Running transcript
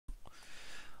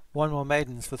One more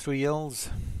maidens for 3 years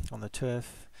on the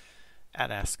turf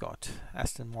at Ascot.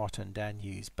 Aston Martin, Dan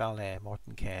Hughes, Bel Air,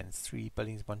 Martin Cairns, 3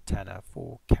 Billings Montana,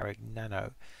 4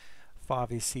 Carrignano,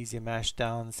 5 is Cesium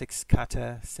Ashdown, 6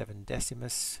 Cutter, 7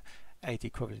 Decimus, 8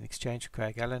 Equivalent Exchange for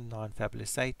Craig Allen, 9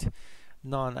 Fabulous 8,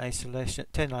 9 Isolation,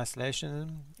 10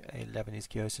 Isolation, 11 is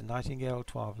Kyosa Nightingale,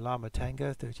 12 Lama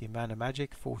Tango, 13 Mana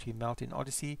Magic, 14 Melting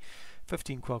Odyssey,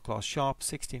 15 Quell Class Sharp,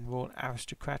 16 Royal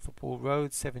Aristocrat for Paul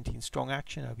Rhodes, 17 Strong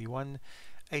Action, Obi-Wan,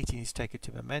 18 is Take It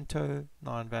to Memento,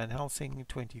 9 Van Helsing,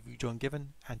 20 Vu John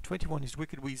Given, and 21 is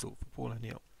Wicked Weasel for Paul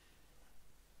O'Neill.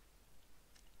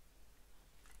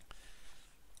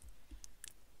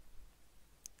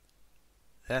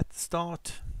 At the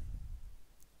start,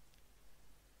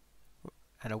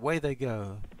 and away they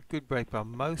go. Good break by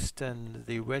most, and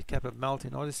the red cap of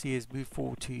Melting Odyssey has moved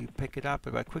forward to pick it up,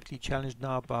 but quickly challenged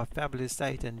now by Fabulous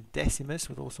 8 and Decimus,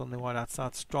 with also on the wide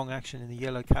outside Strong Action in the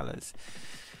yellow colours.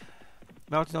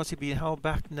 Melting Odyssey being held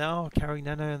back now, carrying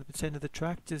Nano at the centre of the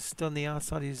track. Just on the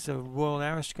outside is Royal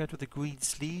Aristocrat with the green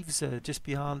sleeves. Just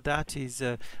behind that is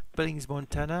Billings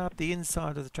Montana. Up the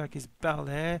inside of the track is Bel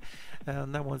Air.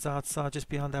 And that one's outside. Just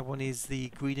behind that one is the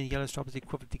green and yellow stripe, the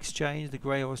Equivalent Exchange. The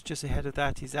grey horse just ahead of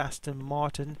that is Aston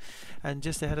Martin. And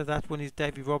just ahead of that one is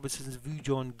Davy Robertson's Vu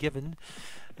John Given.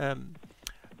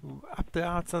 Up the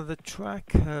outside of the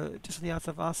track, just on the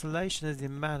outside of Isolation is the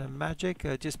Man of Magic.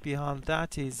 Just behind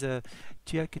that is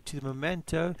Take It to the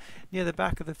Memento. Near the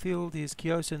back of the field is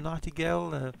Kyosa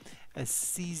Nightingale, a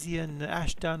Cesian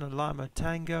Ashdown, a Lima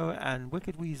Tango, and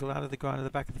Wicked Weasel out of the ground at the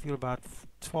back of the field, about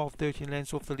 12-13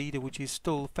 lengths off the leader, which is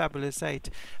still Fabulous 8.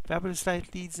 Fabulous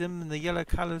 8 leads them in the yellow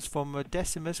colours from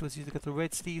Decimus, which has got the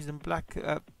red sleeves and black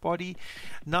body.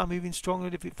 Now moving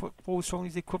strongly forward strongly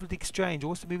is the Equivalent Exchange.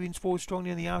 Also moving forward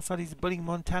strongly on the outside is Billings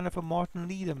Montana from Martin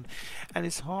Leadham. And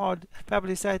it's hard.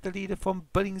 Fabulous 8, the leader from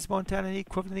Billings Montana, the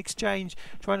Equivalent Exchange,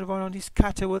 trying to run on his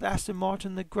cutter with Aston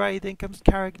Martin the grey. Then comes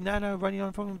Carrignano running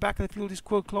on from the back of the field is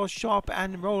Quill Class Sharp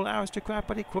and Royal Aristocrat,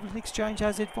 but Equivalent Exchange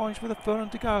has the advantage with a furlong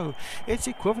to go. It's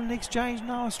Equivalent Exchange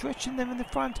now stretching them in the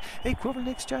front. Equivalent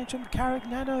Exchange from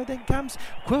Carrignano, then comes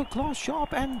Quill Class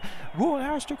Sharp and Royal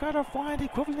Aristocrat are fine.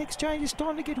 Equivalent Exchange is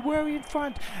starting to get wary in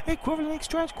front. Equivalent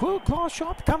Exchange, Quill Class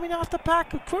Sharp coming out the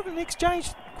pack. Equivalent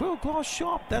Exchange, Quill Class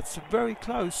Sharp, that's very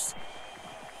close.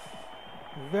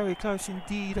 Very close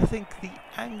indeed. I think the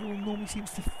angle normally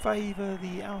seems to favour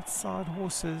the outside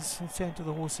horses, the centre of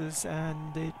the horses,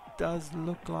 and it does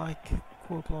look like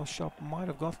Quill Class Sharp might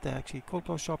have got there actually. Quill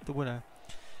Class Sharp the winner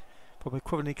from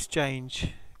Equivalent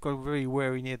Exchange. Got very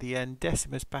wary near the end.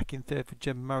 Decimus back in third for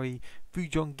Jim Murray. Vu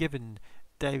John Given,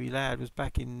 Davy Ladd was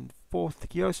back in fourth.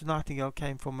 Kyosa Nightingale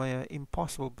came from an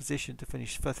impossible position to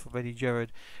finish fifth for Betty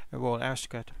Gerard. And Royal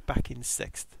Aristocrat back in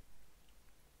sixth.